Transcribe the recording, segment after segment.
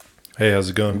Hey, how's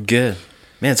it going? Good.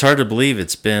 Man, it's hard to believe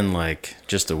it's been like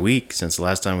just a week since the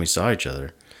last time we saw each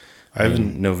other. I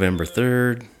haven't November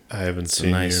 3rd. I haven't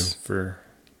seen you for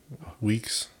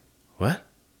weeks. What?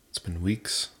 It's been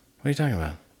weeks. What are you talking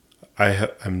about?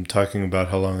 I'm talking about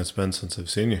how long it's been since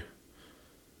I've seen you.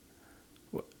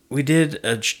 We did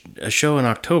a show in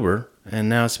October, and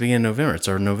now it's the beginning of November. It's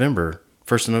our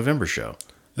 1st of November show.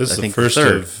 This is the first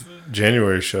of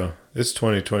January show. It's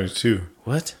 2022.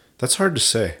 What? That's hard to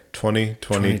say.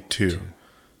 2022.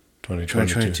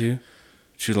 2022?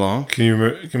 Too long? Can you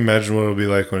imagine what it'll be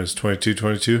like when it's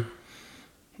 2222?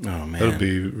 Oh, man. That'll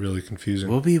be really confusing.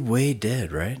 We'll be way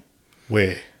dead, right?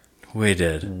 Way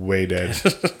dead.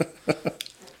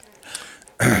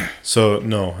 So,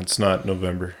 no, it's not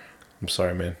November. I'm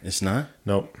sorry, man. It's not?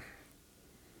 Nope.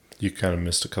 You kind of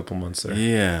missed a couple months there.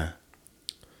 Yeah.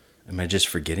 Am I just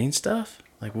forgetting stuff?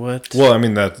 Like what? Well, I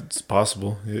mean, that's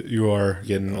possible. You are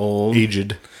getting old.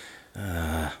 Aged.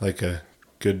 Like a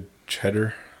good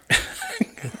cheddar.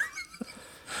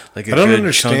 Like a I don't good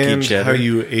understand chunky cheddar. how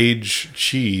you age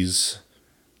cheese,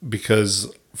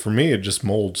 because for me, it just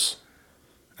molds.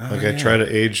 I try to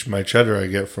age my cheddar I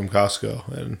get from Costco,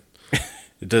 and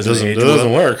it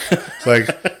doesn't work. It's like,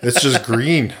 it's just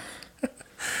green.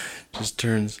 Just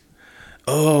turns.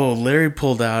 Oh, Larry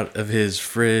pulled out of his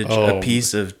fridge a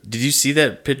piece of... Did you see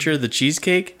that picture of the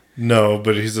cheesecake? No,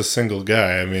 but he's a single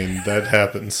guy. I mean, that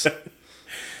happens.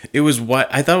 It was white.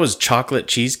 I thought it was chocolate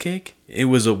cheesecake. It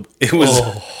was a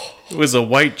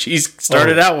white cheese.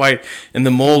 Started out white, and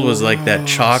the mold was like that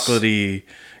chocolatey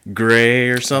gray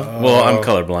or something. Well, I'm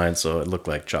colorblind, so it looked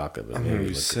like chocolate. But I'm gonna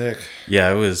be sick.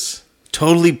 Yeah, it was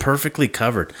totally perfectly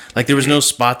covered. Like there was no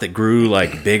spot that grew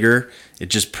like bigger. It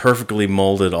just perfectly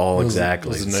molded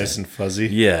exactly. Was it nice and fuzzy?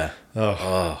 Yeah.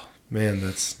 Oh. Man,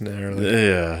 that's gnarly.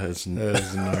 Yeah, that is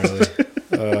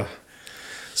gnarly.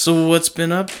 So what's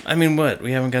been up? I mean, what?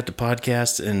 We haven't got the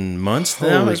podcast in months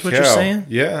now, is what you're saying?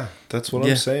 Yeah, that's what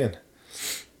I'm saying.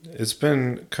 It's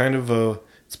been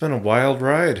it's been a wild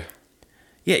ride.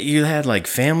 Yeah, you had like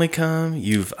family come,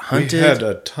 you've hunted. We had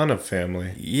a ton of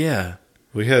family. Yeah.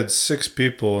 We had 6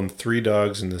 people and 3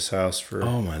 dogs in this house for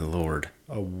oh my Lord,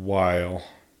 a while.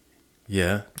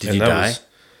 Yeah. Did you die?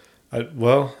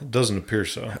 Well, it doesn't appear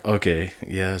so. Okay.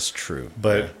 Yeah, that's true.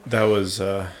 But that was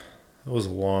a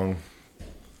long,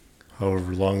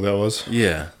 however long that was.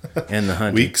 Yeah. And the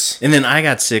hunting. Weeks. And then I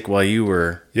got sick while you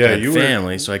were at you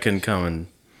family, so I couldn't come and...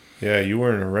 Yeah, you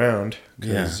weren't around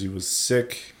because you was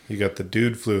sick. You got the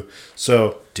dude flu.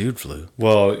 So... Dude flu?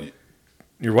 Well,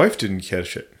 your wife didn't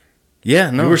catch it.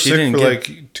 Yeah, no, you were sick for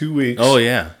like 2 weeks. Oh,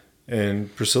 yeah.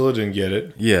 And Priscilla didn't get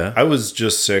it. Yeah. I was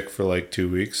just sick for like 2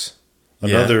 weeks.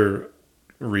 Another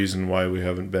reason why we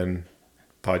haven't been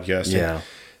podcasting. Yeah.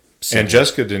 And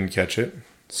Jessica didn't catch it.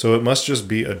 So it must just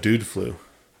be a dude flu.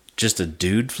 Just a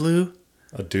dude flu?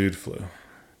 A dude flu.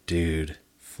 Dude.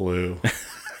 Flu.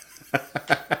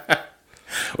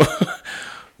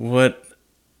 What?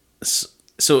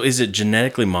 So is it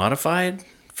genetically modified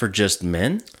for just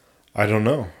men? I don't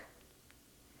know.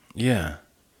 Yeah.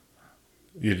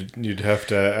 You'd have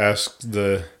to ask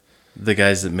the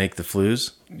guys that make the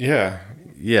flus. Yeah.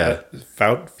 He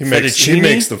makes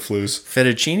the flus.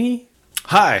 Fettuccine.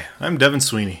 Hi, I'm Devin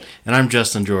Sweeney, and I'm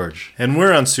Justin George, and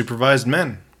we're Unsupervised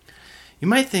Men. You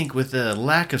might think with a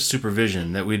lack of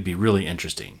supervision that we'd be really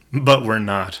interesting, but we're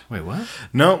not. Wait, what?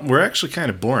 No, we're actually kind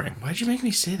of boring. Why'd you make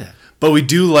me say that? But we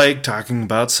do like talking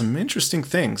about some interesting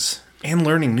things and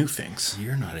learning new things.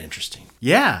 You're not interesting.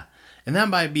 Yeah. And that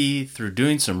might be through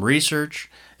doing some research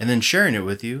and then sharing it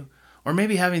with you, or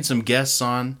maybe having some guests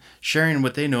on, sharing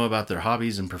what they know about their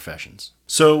hobbies and professions.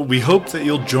 So we hope that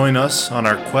you'll join us on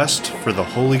our quest for the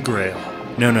Holy Grail.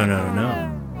 No.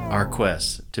 Our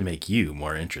quest to make you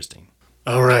more interesting.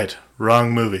 All right,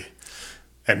 wrong movie.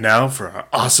 And now for our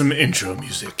awesome intro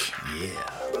music. Yeah.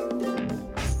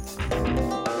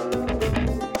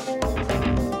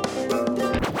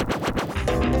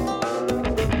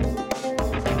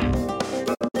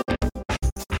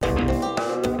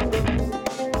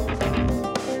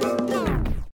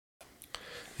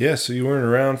 Yeah, so you weren't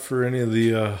around for any of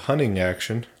the hunting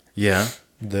action. Yeah.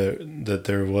 That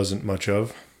there wasn't much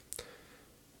of.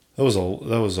 That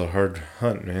was a hard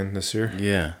hunt, man, this year.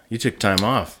 Yeah. You took time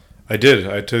off. I did.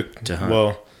 I took to hunt.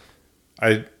 Well,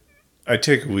 I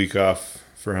take a week off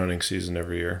for hunting season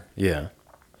every year. Yeah.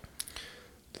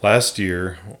 Last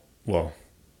year,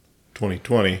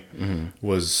 2020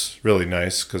 was really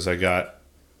nice because I got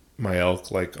my elk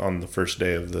like on the first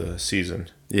day of the season.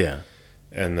 Yeah.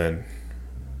 And then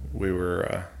we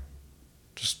were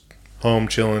just home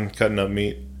chilling, cutting up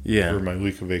meat for my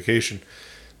week of vacation.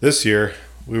 This year,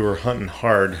 we were hunting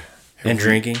hard. And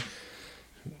drinking?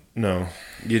 No.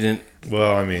 You didn't?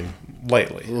 Well, I mean,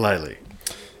 lightly. Lightly.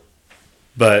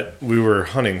 But we were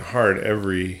hunting hard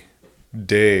every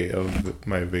day of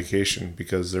my vacation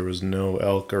because there was no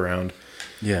elk around.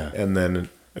 Yeah. And then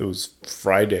it was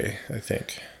Friday, I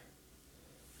think,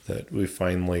 that we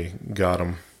finally got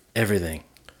them. Everything.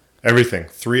 Everything.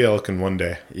 3 elk in one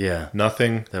day. Yeah.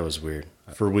 Nothing That was weird.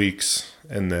 for weeks,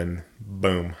 and then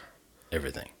boom.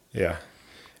 Everything. Yeah.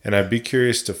 And I'd be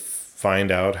curious to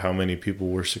find out how many people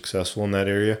were successful in that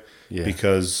area. Yeah.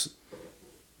 Because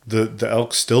the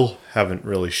elk still haven't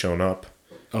really shown up.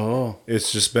 Oh.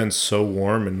 It's just been so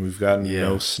warm, and we've gotten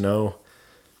no snow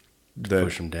that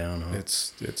Push them down. Huh?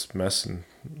 it's messing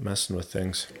with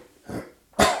things.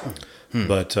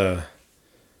 But I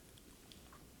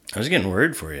was getting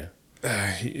worried for you.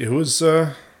 it was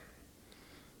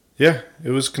it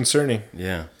was concerning.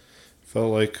 Yeah.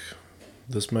 Felt like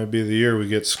this might be the year we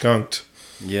get skunked.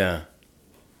 Yeah.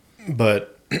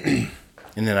 But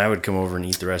And then I would come over and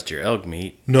eat the rest of your elk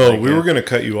meat. no, Like, we were going to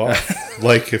cut you off.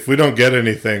 Like, if we don't get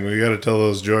anything, we got to tell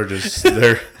those Georges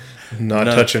they're not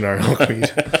touching our elk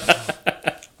meat.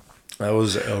 That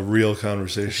was a real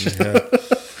conversation we had.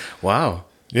 Wow.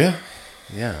 Yeah.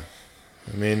 Yeah.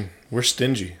 I mean, we're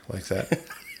stingy like that.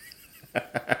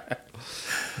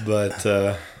 But,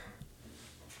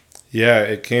 yeah,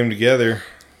 it came together.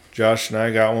 Josh and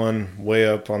I got one way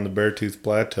up on the Beartooth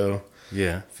Plateau.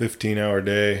 Yeah. 15-hour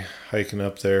day, hiking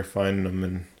up there, finding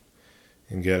them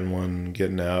and getting one,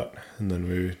 getting out. And then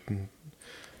we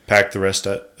packed the rest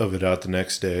of it out the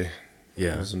next day.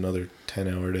 Yeah. It was another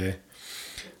 10-hour day.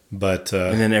 But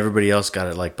And then everybody else got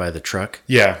it like by the truck.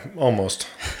 yeah, almost.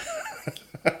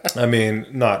 I mean,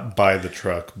 not by the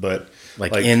truck, but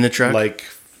Like in the truck? like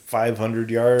 500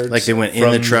 yards. Like they went in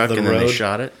the truck and then they road.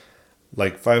 shot it?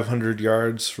 Like 500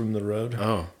 yards from the road.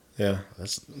 Oh. Yeah.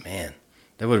 Man.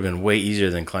 That would have been way easier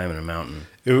than climbing a mountain.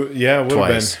 It would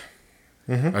Twice.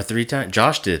 have been. Or 3 times.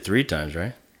 Josh did it 3 times,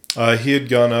 right? He had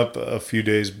gone up a few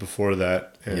days before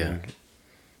that and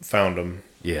found them.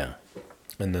 Yeah.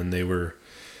 And then they were,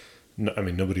 I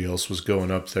mean, nobody else was going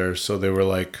up there. So they were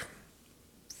like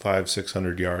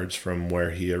 500-600 yards from where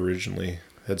he originally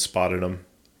had spotted them.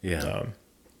 Yeah.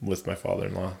 With my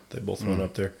father-in-law. They both went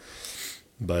up there.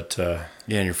 But, Yeah,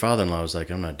 and your father-in-law was like,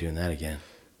 I'm not doing that again.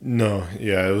 no,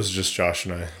 yeah, it was just Josh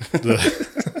and I.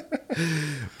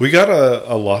 We got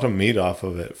a lot of meat off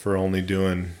of it for only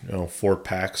doing 4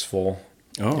 packs full.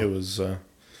 Oh. It was Oh,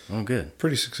 good.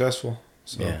 pretty successful.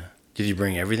 So. Yeah. Did you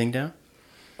bring everything down?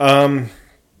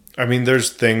 I mean, there's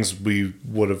things we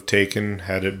would have taken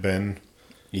had it been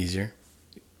Easier?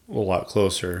 a lot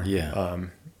closer. Yeah.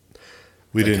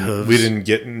 We Like didn't. hooves? We didn't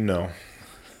get no.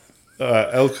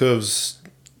 Elk hooves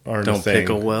aren't a Don't thing.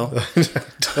 pickle well?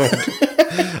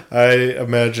 I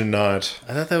imagine not.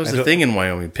 I thought that was the thing in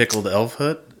Wyoming. Pickled elf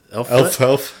foot? Elf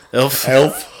foot?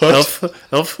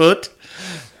 hoot.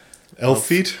 Elf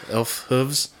feet. Elf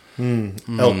hooves?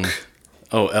 Elk.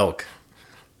 Oh, elk.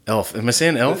 Elf. Am I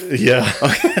saying elf? Yeah.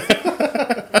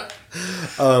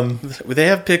 They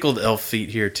have pickled elf feet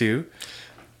here too.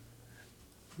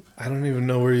 I don't even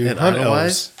know where you At hunt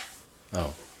Edelweiss?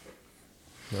 elves.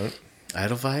 Oh. What?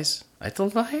 Edelweiss?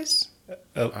 Edelweiss?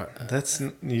 That's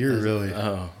you're really.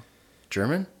 Oh.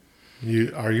 German?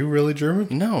 Are you really German?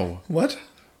 No. What?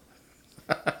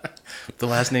 The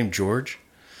last name George?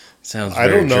 Sounds I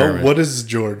very don't know. German. What is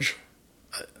George?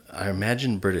 I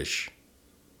imagine British.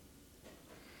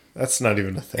 That's not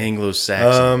even a thing.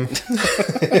 Anglo-Saxon.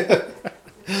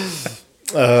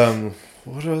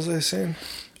 What was I saying?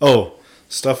 Oh,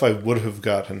 stuff I would have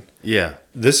gotten. Yeah.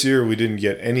 This year we didn't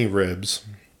get any ribs.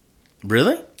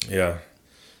 Really? Yeah.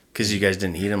 Because you guys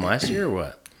didn't eat them last year or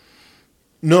what?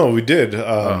 No, we did.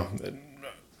 I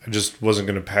just wasn't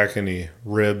going to pack any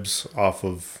ribs off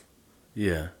of.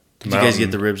 Yeah. Did you guys mountain.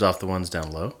 get the ribs off the ones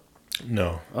down low?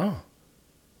 No. Oh.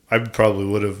 I probably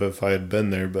would have if I had been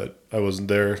there, but I wasn't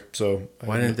there. So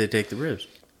Why didn't they take the ribs?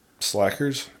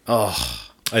 slackers? Oh.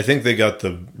 I think they got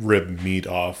the rib meat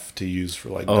off to use for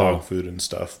like dog food and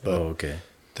stuff, but Oh, okay.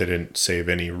 they didn't save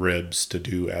any ribs to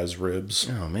do as ribs.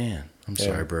 Oh, man. I'm Yeah.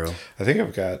 sorry, bro. I think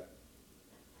I've got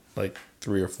like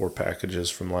 3 or 4 packages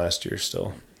from last year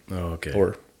still. Oh, okay.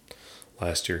 Or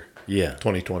last year, Yeah.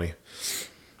 2020.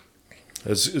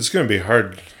 It's going to be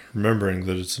hard remembering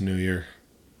that it's a new year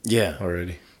Yeah.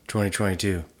 already.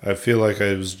 2022. I feel like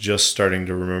I was just starting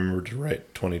to remember to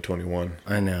write 2021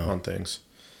 I know. on things.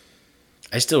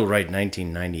 I still write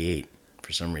 1998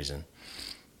 for some reason.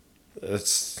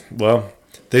 Well,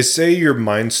 they say your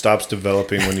mind stops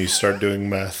developing when you start doing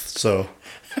math. So,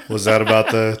 was that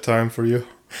about the time for you?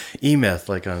 E-meth,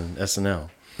 like on SNL.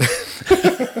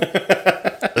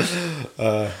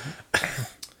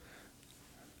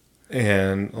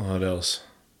 And what else?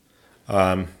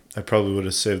 I probably would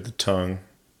have saved the tongue.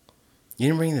 You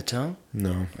didn't bring the tongue?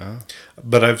 No. Oh.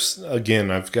 But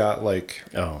I've got like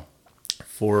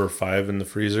 4 or 5 in the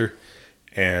freezer,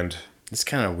 and It's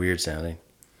kind of weird sounding.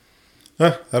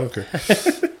 I don't care.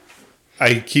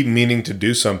 I keep meaning to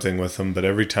do something with them, but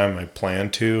every time I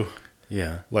plan to,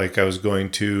 like I was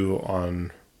going to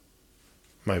on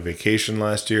my vacation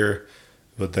last year,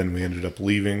 but then we ended up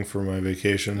leaving for my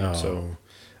vacation, so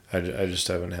I just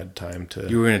haven't had time to.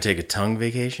 You were going to take a tongue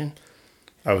vacation?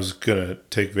 I was gonna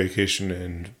take vacation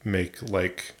and make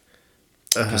like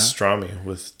pastrami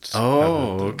with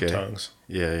tongues.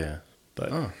 Yeah.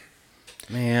 But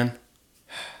man,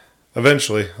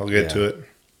 eventually I'll get to it.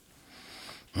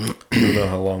 I don't know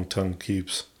how long tongue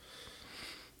keeps.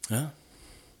 Yeah.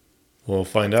 We'll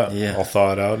find out. Yeah. I'll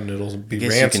thaw it out and it'll be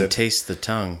rancid. You can taste the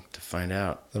tongue to find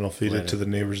out. Then I'll feed it to the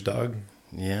neighbor's dog.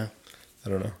 Yeah. I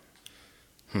don't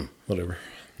know. Whatever.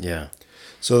 Yeah.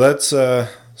 So that's I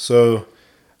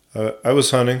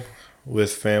was hunting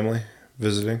with family,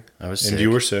 visiting. I was and sick.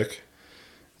 you were sick.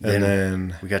 And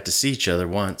then we got to see each other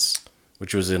once,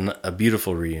 which was a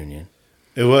beautiful reunion.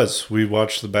 It was. We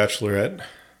watched The Bachelorette.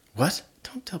 What?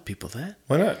 Don't tell people that.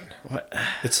 Why not? What?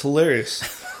 It's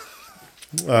hilarious.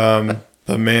 But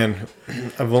man,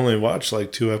 I've only watched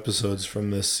like 2 episodes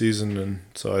from this season, and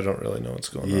so I don't really know what's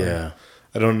going on. Yeah.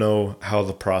 I don't know how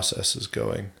the process is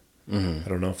going. I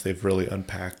don't know if they've really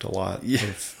unpacked a lot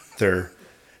of their,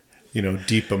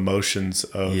 deep emotions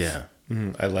of,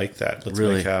 I like that. Let's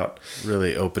make out.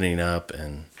 Really opening up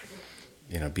and,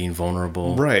 being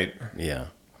vulnerable. Right. Yeah.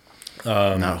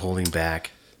 Not holding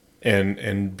back.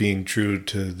 And being true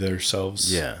to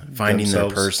themselves. Yeah. Finding their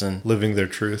person. Living their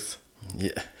truth.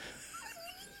 Yeah.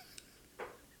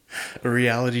 A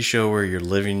reality show where you're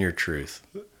living your truth.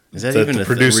 Is that even the a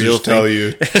producers real tell thing?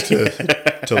 you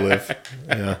to live?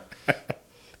 Yeah.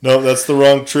 No, that's the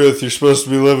wrong truth. You're supposed to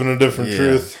be living a different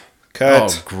truth.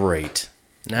 Cut. Oh, great.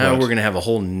 Now we're going to have a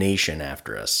whole nation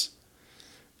after us.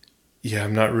 Yeah,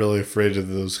 I'm not really afraid of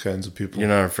those kinds of people. You're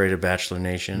not afraid of Bachelor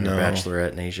Nation or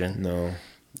Bachelorette Nation? No.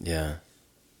 Yeah.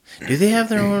 Do they have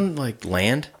their own,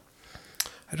 land?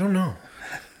 I don't know.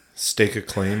 Stake a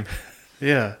claim.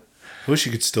 Yeah. I wish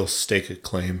you could still stake a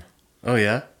claim. Oh,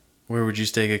 yeah? Where would you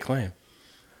stake a claim?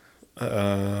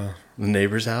 The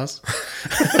neighbor's house?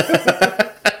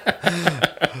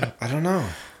 I don't know.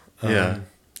 Yeah.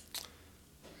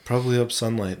 Probably up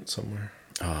Sunlight somewhere.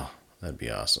 Oh, that'd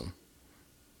be awesome.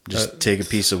 Just take a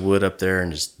piece of wood up there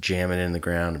and just jam it in the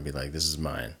ground and be like, this is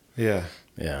mine. Yeah.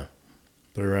 Yeah.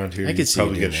 But around here, I you could see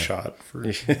probably you get doing shot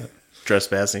for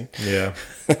trespassing. Yeah.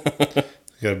 You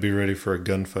got to be ready for a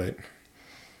gunfight.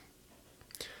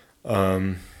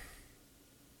 Oh.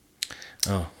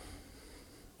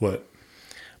 What?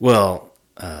 Well,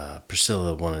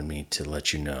 Priscilla wanted me to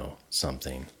let you know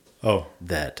something. Oh.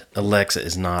 That Alexa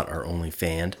is not our only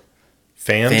fan.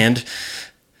 Fanned?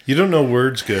 You don't know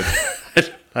words good.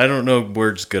 I don't know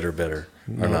words good or better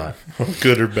or not.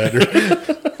 Good or better.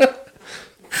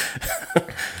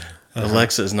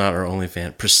 Alexa is not our only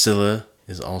fan. Priscilla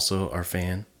is also our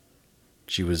fan.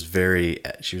 She was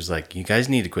like, you guys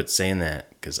need to quit saying that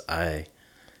because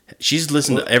she's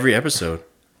listened to every episode.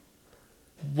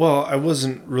 Well, I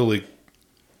wasn't really.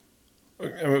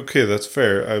 Okay, that's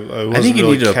fair. I wasn't I think you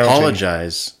really need to counting.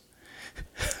 Apologize.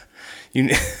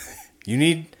 You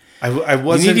need. I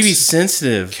wasn't. You need to be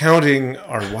sensitive. Counting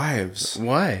our wives.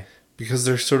 Why? Because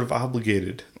they're sort of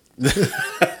obligated.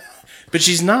 But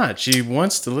she's not. She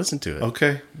wants to listen to it.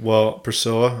 Okay. Well,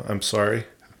 Priscilla, I'm sorry.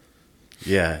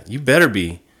 Yeah, you better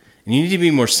be. And you need to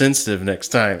be more sensitive next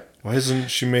time. Why isn't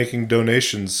she making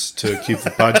donations to keep the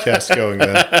podcast going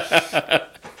then?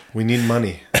 We need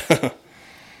money.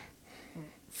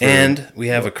 And we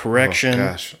have a correction. Oh,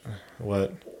 gosh.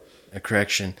 What? A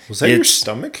correction. Was that your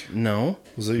stomach? No.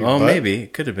 Was it your butt? Maybe.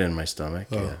 It could have been my stomach.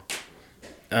 Oh.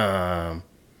 Yeah.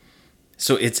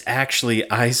 So it's actually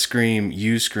I scream,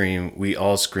 you scream, we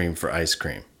all scream for ice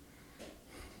cream.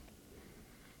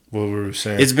 What were we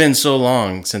saying? It's been so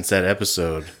long since that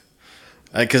episode.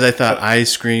 Because I thought I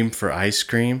scream for ice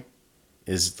cream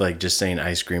is like just saying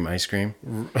ice cream, ice cream.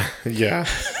 Yeah.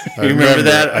 You remember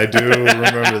that? I do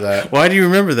remember that. Why do you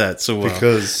remember that so well?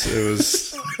 Because it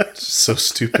was so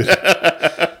stupid.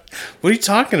 What are you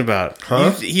talking about?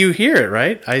 Huh? You hear it,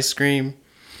 right? Ice cream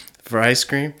for ice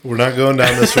cream. We're not going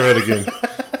down this road again.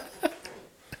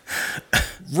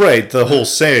 Right. The whole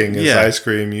saying is ice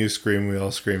cream, you scream, we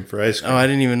all scream for ice cream. Oh, I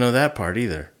didn't even know that part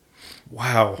either.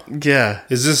 Wow. Yeah.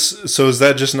 Is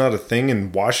that just not a thing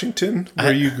in Washington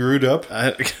where you grew up?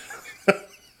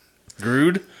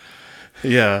 Grued?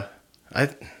 Yeah. I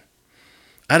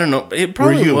I don't know. It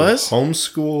probably was.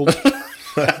 Homeschooled?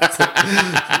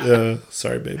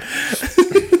 Sorry, babe.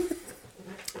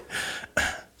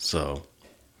 So,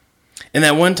 and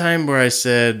that one time where I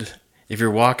said, if you're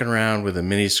walking around with a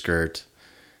mini skirt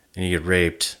and you get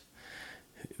raped,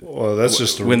 well, that's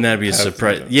just wouldn't that be a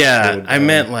surprise? Yeah, I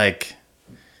meant like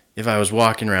if I was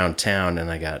walking around town and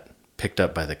I got picked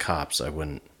up by the cops, I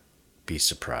wouldn't be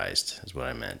surprised. Is what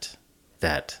I meant.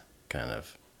 That kind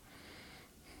of.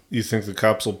 You think the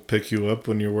cops will pick you up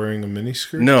when you're wearing a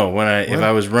miniskirt? No, if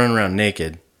I was running around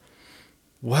naked.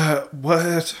 What?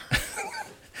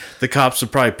 The cops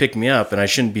would probably pick me up, and I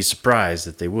shouldn't be surprised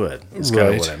that they would. That's kind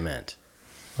of what I meant.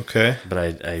 Okay.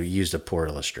 But I used a poor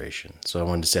illustration, so I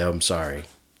wanted to say I'm sorry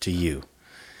to you.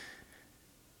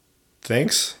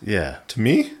 Thanks? Yeah. To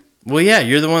me? Well, yeah,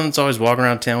 you're the one that's always walking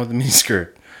around town with a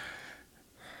miniskirt.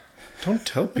 Don't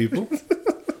tell people.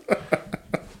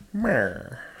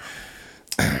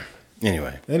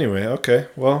 Anyway, okay.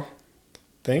 Well,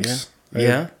 thanks.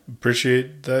 Yeah. I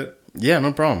appreciate that. Yeah,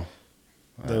 no problem.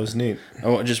 That was neat.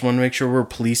 I just want to make sure we're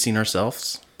policing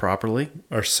ourselves properly.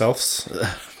 Ourselves?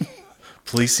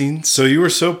 Policing? So you were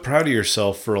so proud of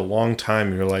yourself for a long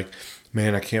time. You're like,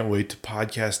 man, I can't wait to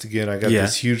podcast again. I got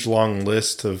this huge long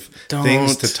list of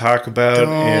things to talk about.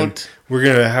 And we're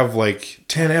going to have like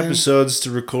 10 episodes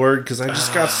to record because I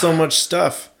just got so much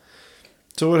stuff.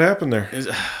 So what happened there?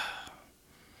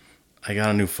 I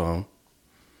got a new phone.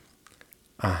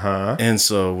 Uh-huh. And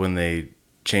so when they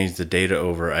changed the data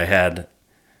over, I had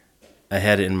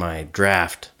it in my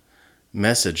draft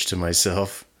message to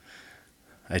myself.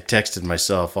 I texted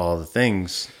myself all the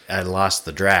things. I lost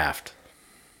the draft.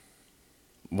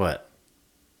 What?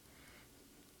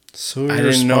 So irresponsible.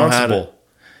 I didn't know how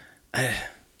to.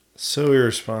 So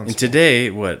irresponsible. And today,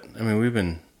 we've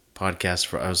been podcasting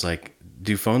for. I was like,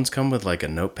 do phones come with like a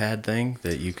notepad thing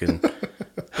that you can?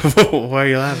 Why are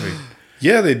you laughing?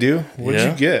 Yeah, they do. What'd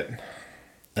you get?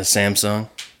 A Samsung.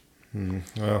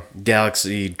 Well,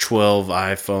 Galaxy 12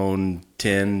 iPhone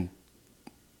 10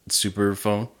 super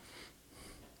phone.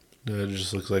 it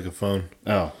just looks like a phone.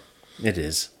 Oh, it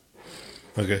is.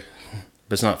 Okay.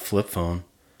 But it's not flip phone.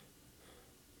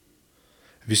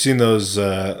 Have you seen those,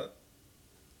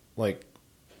 like,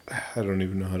 I don't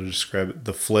even know how to describe it,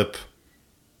 the flip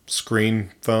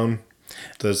screen phone?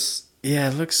 Yeah,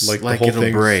 it looks like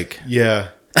it'll break. Yeah.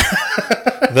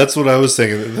 That's what I was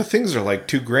thinking. The things are like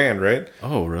 $2,000, right?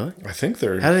 Oh, really? I think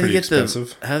they're pretty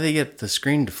expensive. How do they get the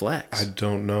screen to flex? I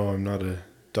don't know. I'm not a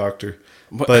doctor.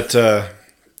 But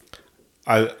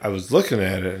I was looking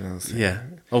at it and I was thinking, yeah.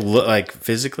 Oh, like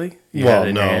physically?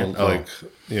 On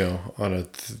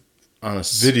a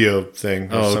video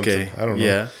thing or something. Okay. I don't know.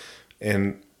 Yeah.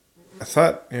 And I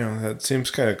thought, that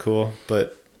seems kind of cool,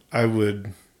 but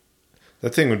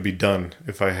that thing would be done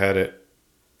if I had it.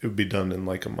 It would be done in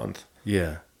like a month.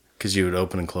 Yeah. Because you would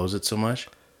open and close it so much?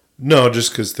 No,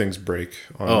 just because things break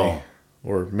on me.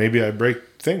 Or maybe I break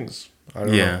things. I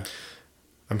don't know.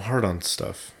 I'm hard on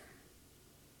stuff.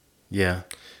 Yeah.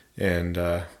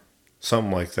 And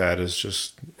something like that is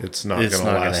just, it's not going to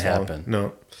last long. Happen.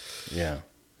 No. Yeah.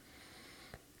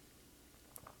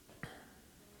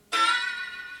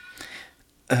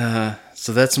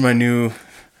 So that's my new,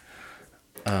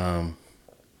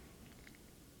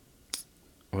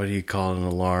 what do you call an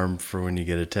alarm for when you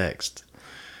get a text?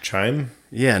 Chime?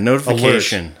 Yeah,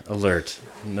 notification. Alert.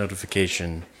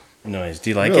 Notification noise.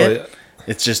 Do you like it?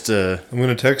 It's just a... I'm going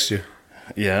to text you.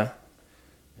 Yeah.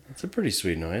 It's a pretty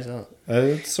sweet noise.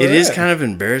 It is kind of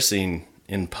embarrassing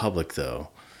in public, though.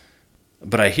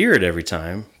 But I hear it every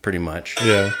time, pretty much.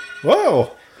 Yeah.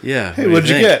 Whoa. Yeah. Hey, what'd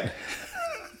you get?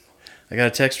 I got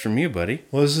a text from you, buddy.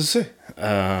 What does it say?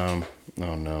 Oh,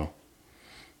 no.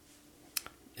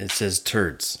 It says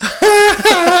turds.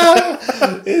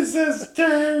 It says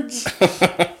turds.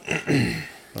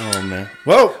 Oh, man.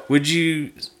 Whoa. Would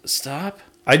you stop?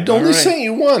 I only sent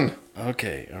you one.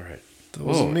 Okay, all right. That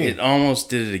wasn't me. It almost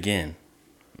did it again.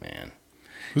 Man.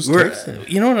 Who's texting?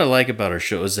 You know what I like about our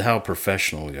show is how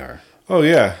professional we are. Oh,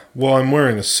 yeah. Well, I'm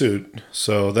wearing a suit,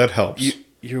 so that helps.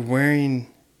 You're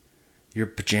wearing your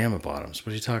pajama bottoms.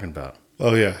 What are you talking about?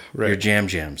 Oh, yeah. Right. Your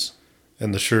jams.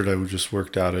 And the shirt I just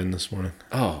worked out in this morning.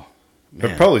 Oh,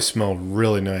 man. It probably smelled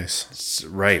really nice. It's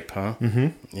ripe, huh? Mm-hmm.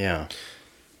 Yeah.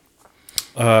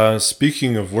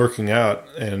 Speaking of working out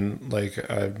and,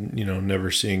 I'm, never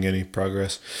seeing any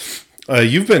progress.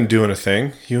 You've been doing a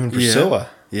thing. You and Priscilla.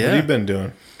 Yeah. What have you been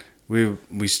doing?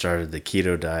 We started the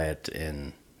keto diet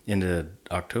into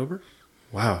October.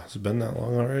 Wow. Has it been that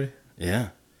long already? Yeah.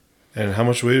 And how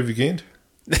much weight have you gained?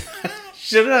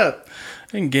 Shut up.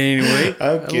 I didn't gain any weight.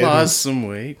 I'm kidding. I lost some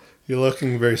weight. You're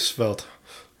looking very svelte.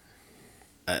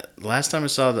 last time I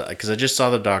saw because I just saw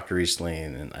the doctor recently,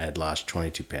 and I had lost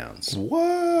 22 pounds.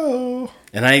 Whoa!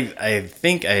 And I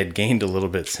think I had gained a little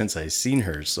bit since I seen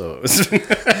her. So it was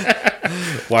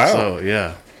Wow. So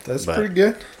yeah, that's pretty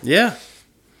good. Yeah,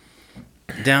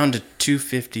 down to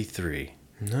 253.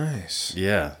 Nice.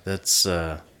 Yeah, that's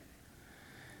that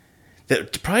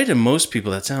probably to most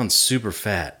people that sounds super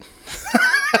fat.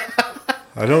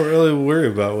 I don't really worry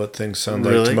about what things sound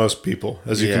like to most people,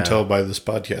 as you can tell by this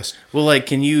podcast. Well, like,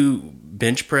 can you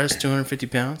bench press 250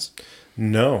 pounds?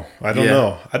 No, I don't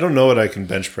know. I don't know what I can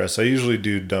bench press. I usually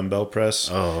do dumbbell press.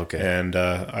 Oh, okay. And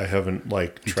I haven't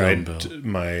tried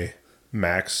my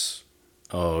max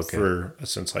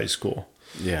since high school.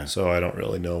 Yeah. So I don't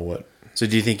really know what. So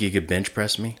do you think you could bench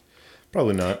press me?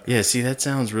 Probably not. Yeah, see, that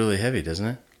sounds really heavy, doesn't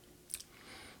it?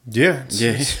 Yeah.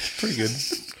 It's pretty good.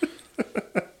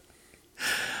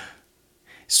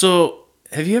 So,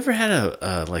 have you ever had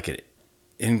an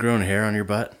ingrown hair on your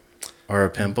butt or a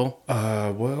pimple?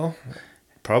 Well,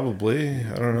 probably.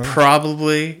 I don't know.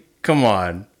 Probably. Come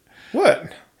on.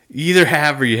 What? You either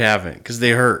have or you haven't, because they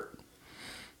hurt.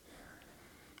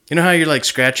 You know how you're like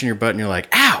scratching your butt and you're like,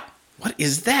 ow, what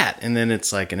is that? And then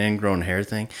it's like an ingrown hair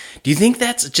thing. Do you think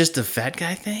that's just a fat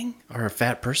guy thing or a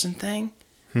fat person thing?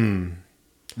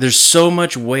 There's so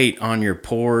much weight on your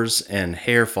pores and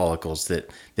hair follicles that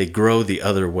they grow the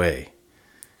other way.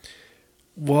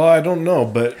 Well, I don't know,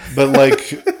 but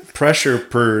like pressure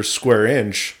per square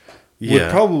inch would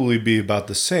probably be about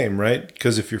the same, right?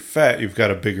 Because if you're fat, you've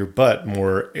got a bigger butt,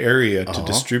 more area to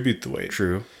distribute the weight.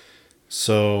 True.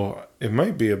 So it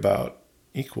might be about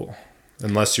equal,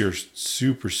 unless you're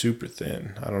super, super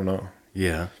thin. I don't know.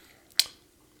 Yeah.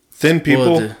 Thin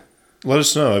people, let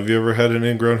us know. Have you ever had an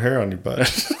ingrown hair on your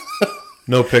butt?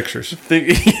 No pictures.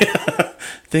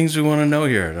 Things we want to know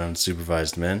here at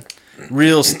Unsupervised Men.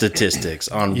 Real statistics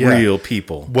on real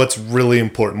people. What's really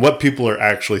important. What people are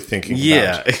actually thinking about.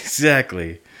 Yeah,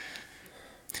 exactly.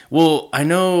 Well, I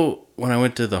know when I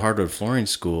went to the hardwood flooring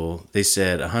school, they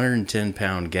said a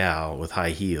 110-pound gal with high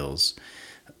heels,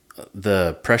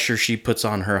 the pressure she puts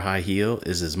on her high heel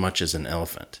is as much as an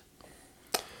elephant.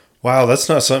 Wow, that's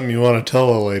not something you want to tell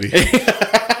a lady.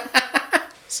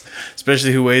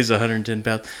 Especially who weighs 110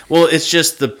 pounds. Well, it's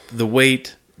just the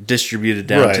weight distributed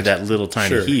down to that little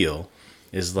tiny heel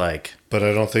is like... But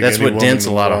I don't think that's what dents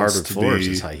a lot of hardwood floors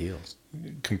is high heels.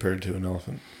 Compared to an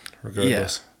elephant,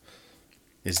 regardless.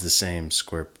 Yeah. Is the same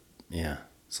square... Yeah.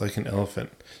 It's like an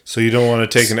elephant. So you don't want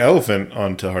to take an elephant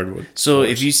onto hardwood. So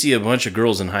floors. if you see a bunch of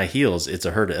girls in high heels, it's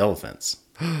a herd of elephants.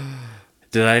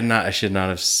 Did I not? I should not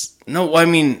have... No, I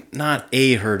mean, not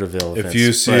a herd of elephants. If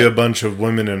you see a bunch of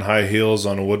women in high heels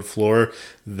on a wood floor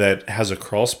that has a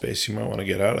crawl space, you might want to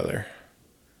get out of there.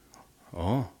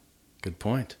 Oh, good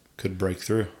point. Could break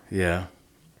through. Yeah.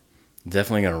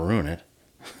 Definitely going to ruin it.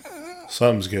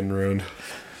 Something's getting ruined.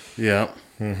 Yeah.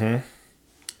 Mm-hmm.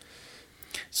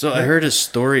 So I heard a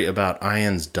story about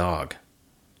Ian's dog.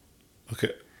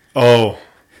 Okay. Oh,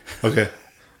 okay.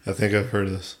 I think I've heard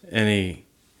of this.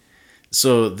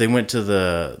 So they went to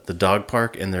the dog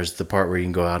park, and there's the part where you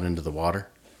can go out into the water.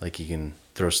 Like you can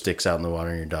throw sticks out in the water,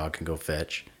 and your dog can go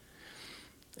fetch.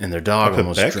 And their dog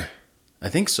almost... I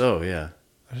think so, yeah.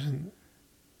 I didn't...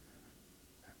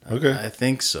 Okay. I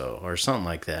think so, or something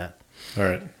like that. All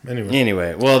right.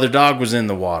 Anyway, well, their dog was in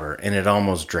the water, and it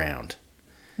almost drowned.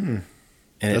 And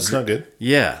that's not good.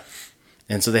 Yeah.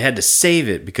 And so they had to save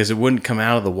it because it wouldn't come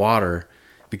out of the water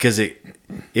because it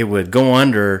would go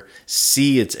under,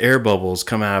 see its air bubbles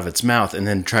come out of its mouth, and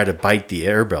then try to bite the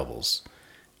air bubbles.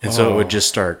 And so it would just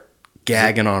start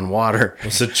gagging on water.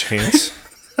 Was it Chance?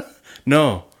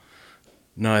 No,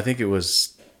 I think it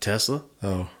was Tesla.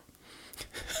 Oh.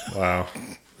 Wow.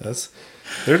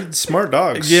 They're smart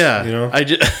dogs. Yeah. You know?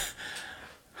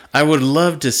 I would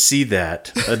love to see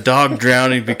that. A dog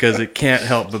drowning because it can't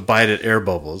help but bite at air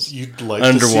bubbles. You'd like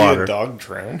underwater. To see a dog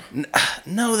drown?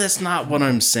 No, that's not what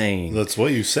I'm saying. That's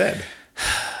what you said.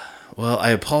 Well, I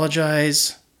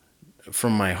apologize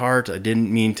from my heart. I didn't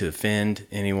mean to offend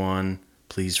anyone.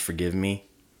 Please forgive me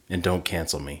and don't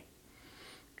cancel me.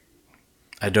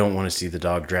 I don't want to see the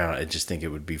dog drown. I just think it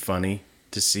would be funny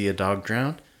to see a dog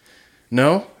drown.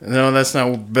 No, that's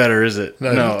not better, is it?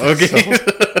 No. Okay. So.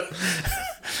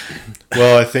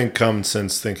 Well, I think common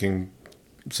sense thinking,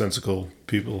 sensical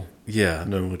people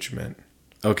know what you meant.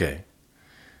 Okay.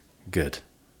 Good.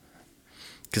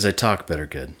 Because I talk better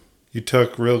good. You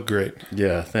talk real great.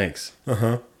 Yeah, thanks.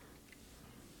 Uh-huh.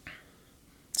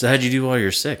 So how'd you do while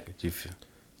you're sick? You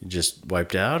just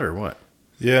wiped out or what?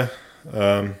 Yeah.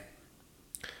 I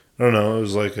don't know. It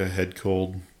was like a head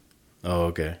cold. Oh,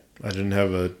 okay. I didn't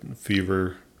have a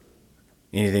fever.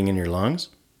 Anything in your lungs?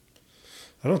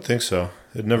 I don't think so.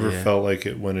 It never felt like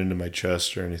it went into my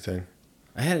chest or anything.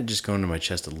 I had it just go into my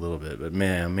chest a little bit, but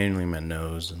mainly my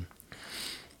nose. And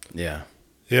yeah.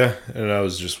 Yeah, and I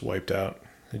was just wiped out,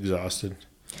 exhausted.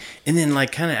 And then,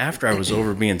 like, kind of after I was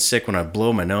over being sick, when I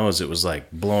blow my nose, it was like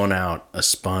blowing out a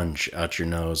sponge out your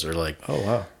nose, or like, oh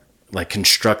wow, like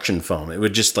construction foam. It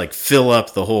would just like fill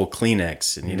up the whole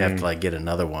Kleenex, and you'd have to like get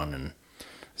another one. And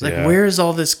it's like, where is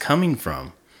all this coming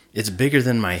from? It's bigger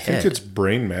than my head. I think it's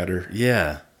brain matter.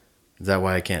 Yeah, is that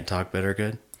why I can't talk better?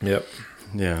 Good. Yep.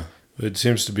 Yeah. It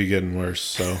seems to be getting worse,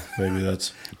 so maybe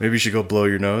that's. Maybe you should go blow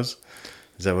your nose.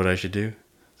 Is that what I should do?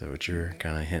 Is that what you're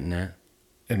kind of hinting at?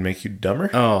 And make you dumber?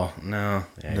 Oh, no.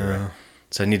 Yeah, no. Right.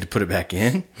 So I need to put it back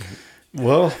in?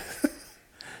 Well,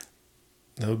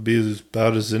 that would be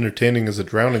about as entertaining as a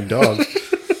drowning dog.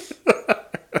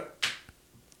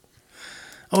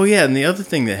 Oh, yeah. And the other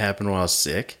thing that happened while I was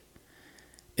sick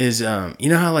is, you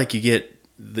know how like you get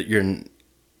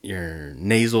your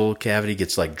nasal cavity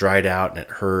gets like dried out and it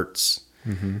hurts.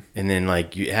 Mm-hmm. And then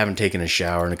like you haven't taken a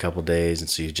shower in a couple days, and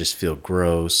so you just feel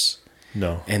gross.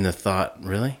 No. And the thought,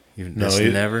 really?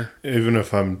 Never? Even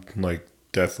if I'm like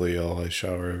deathly ill, I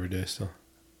shower every day still.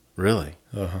 Really?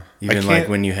 Uh-huh. Even like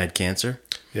when you had cancer?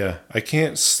 Yeah. I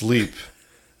can't sleep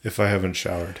if I haven't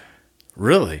showered.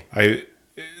 Really?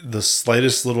 The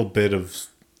slightest little bit of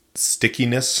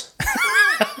stickiness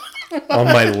on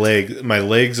my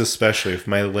legs especially, if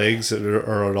my legs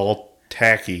are at all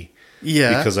tacky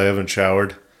because I haven't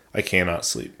showered, I cannot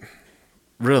sleep.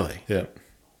 Really? Yeah.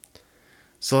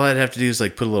 So all I'd have to do is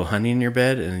like put a little honey in your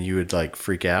bed and you would like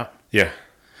freak out? Yeah.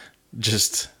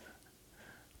 Just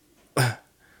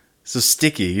so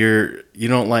sticky. You're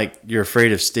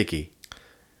afraid of sticky.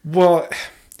 Well,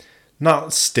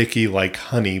 not sticky like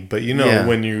honey, but you know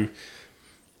when you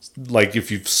like if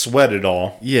you've sweat at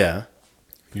all, your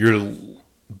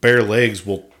bare legs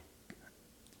will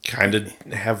kind of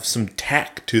have some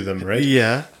tack to them, right?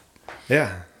 Yeah.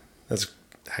 Yeah.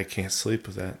 I can't sleep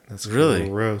with that. That's really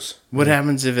gross. What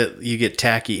happens if you get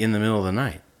tacky in the middle of the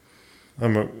night?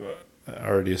 I'm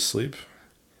already asleep.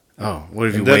 Oh, what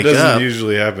if you wake up? That doesn't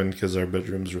usually happen because our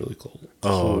bedroom's really cold.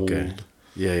 Oh, okay.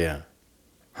 Yeah.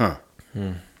 Huh.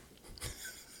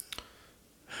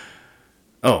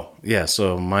 Oh, yeah.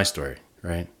 So my story,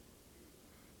 right?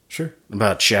 Sure.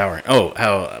 About showering. Oh,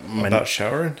 about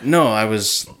showering? No, I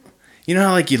was. You know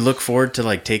how like you look forward to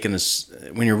like taking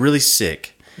when you're really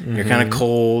sick, you're kind of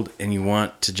cold, and you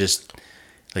want to just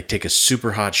like take a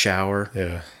super hot shower.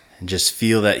 Yeah. And just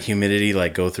feel that humidity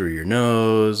like go through your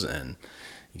nose, and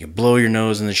you can blow your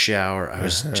nose in the shower. I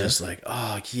was just like,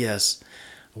 oh yes,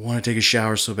 I want to take a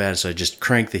shower so bad. So I just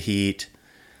cranked the heat,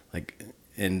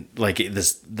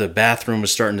 the bathroom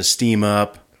was starting to steam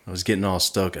up. I was getting all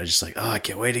stoked. I was just like, oh, I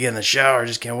can't wait to get in the shower. I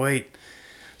just can't wait.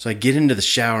 So I get into the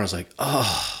shower and I was like,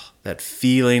 oh, that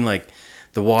feeling like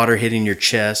the water hitting your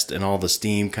chest and all the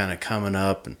steam kind of coming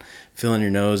up and filling your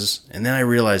nose. And then I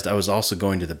realized I was also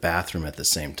going to the bathroom at the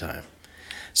same time.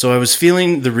 So I was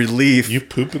feeling the relief. You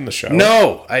poop in the shower?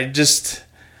 No, I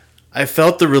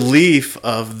felt the relief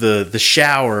of the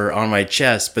shower on my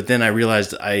chest, but then I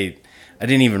realized I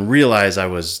didn't even realize I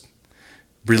was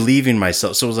relieving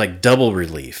myself. So it was like double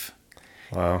relief.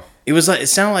 Wow. It was like, it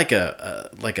sounded like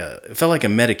it felt like a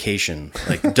medication,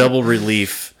 like double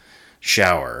relief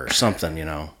shower or something, you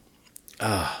know.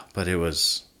 But it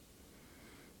was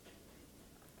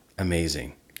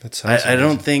amazing. That sounds I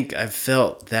don't think I've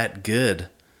felt that good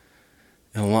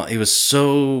in a long. It was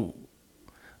so.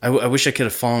 I wish I could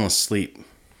have fallen asleep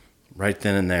right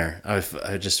then and there.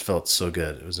 I just felt so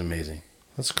good. It was amazing.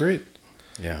 That's great.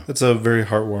 Yeah. That's a very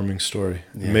heartwarming story.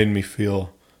 Yeah. It made me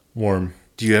feel warm.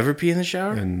 Do you ever pee in the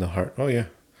shower? In the heart. Oh, yeah.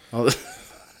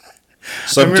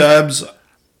 Sometimes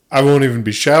I won't even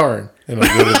be showering, and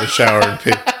I'll go to the shower and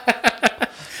pee.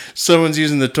 Someone's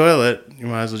using the toilet, you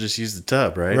might as well just use the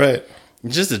tub, right? Right.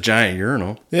 It's just a giant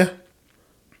urinal. Yeah.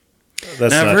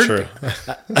 That's not true.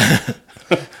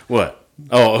 What?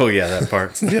 Oh, yeah, that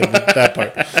part. Yeah, that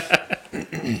part.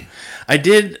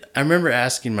 I remember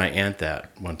asking my aunt that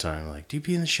one time, like, do you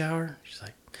pee in the shower? She's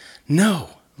like,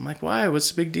 no. I'm like, why? What's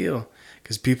the big deal?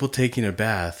 Because people taking a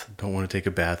bath don't want to take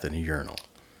a bath in a urinal.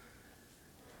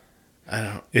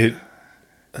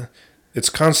 It's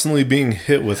constantly being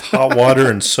hit with hot water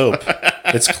and soap.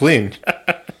 It's clean.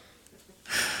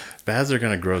 Baths are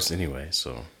kind of gross anyway,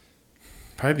 so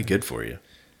probably be good for you.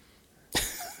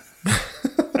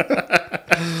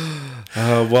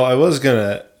 Well, I was going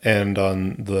to end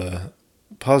on the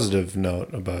positive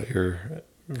note about your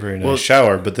very nice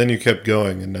shower, but then you kept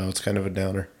going, and now it's kind of a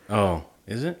downer. Oh,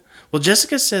 is it? Well,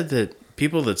 Jessica said that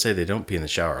people that say they don't pee in the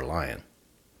shower are lying.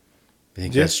 You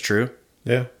think that's true?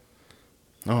 Yeah.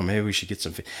 Oh, maybe we should get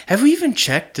some. Have we even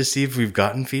checked to see if we've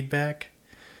gotten feedback?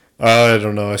 I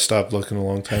don't know. I stopped looking a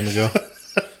long time ago.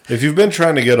 If you've been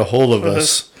trying to get a hold of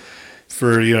us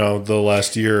for, the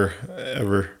last year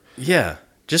ever. Yeah.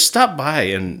 Just stop by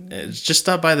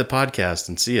the podcast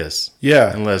and see us.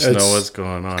 Yeah. And let us know what's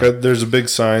going on. There's a big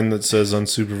sign that says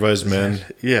unsupervised men.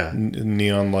 Yeah.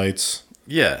 Neon lights.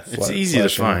 Yeah. It's easy to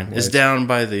find. It's down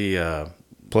by the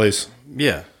place.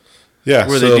 Yeah. Yeah.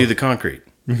 Where they do the concrete.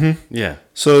 Mm-hmm. Yeah.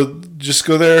 So just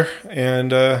go there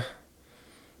and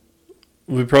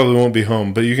we probably won't be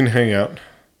home, but you can hang out.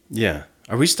 Yeah.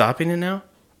 Are we stopping it now?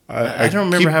 I don't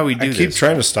remember how we do this. I keep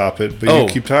trying to stop it, but you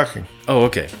keep talking. Oh,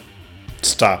 okay.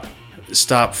 Stop.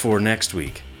 Stop for next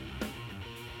week.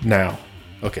 Now.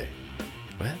 Okay.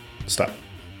 What? Stop.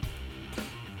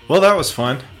 Well, that was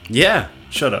fun. Yeah.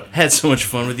 Shut up. Had so much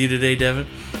fun with you today, Devin.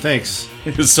 Thanks.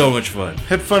 It was so much fun.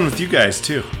 Had fun with you guys,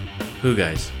 too. Who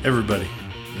guys? Everybody.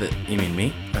 You mean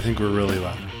me? I think we're really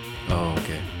loud. Oh,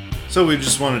 okay. So we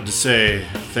just wanted to say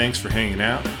thanks for hanging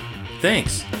out.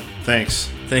 Thanks. Thanks.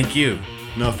 Thank you.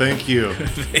 No, thank you.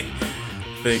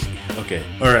 Okay.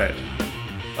 All right.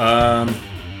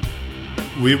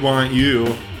 We want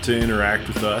you to interact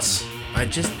with us. I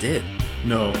just did.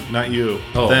 No, not you.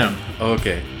 Oh. Them.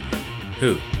 Okay.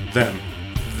 Who? Them.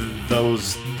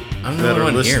 Those I'm that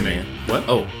are listening. Here, man. What?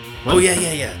 Oh. What? Oh, yeah.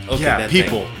 Okay, yeah,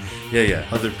 people. Thing. Yeah.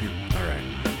 Other people.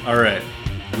 All right.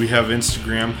 We have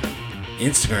Instagram.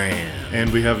 And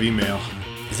we have email.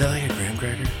 Is that like a graham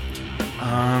cracker?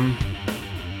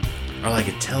 Or like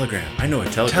a telegram. I know a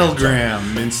telegram. Telegram,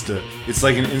 Insta. It's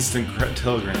like an instant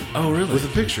telegram. Oh, really? With a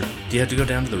picture. Do you have to go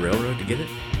down to the railroad to get it?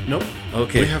 Nope.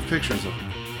 Okay. We have pictures of it.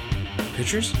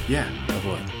 Pictures? Yeah. Of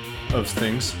what? Of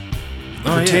things.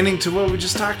 Pertaining to what we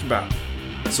just talked about.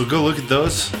 So go look at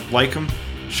those. Like them.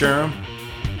 Share them.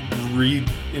 Read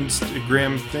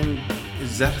Instagram thing.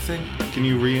 Is that a thing? Can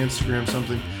you re-Instagram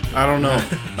something? I don't know.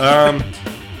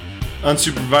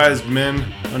 Unsupervised men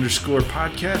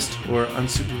 _podcast or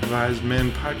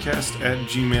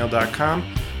unsupervisedmenpodcast@gmail.com.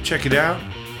 Check it out.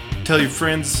 Tell your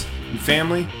friends and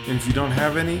family. And if you don't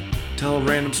have any, tell a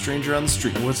random stranger on the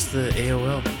street. What's the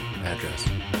AOL address?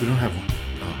 We don't have one.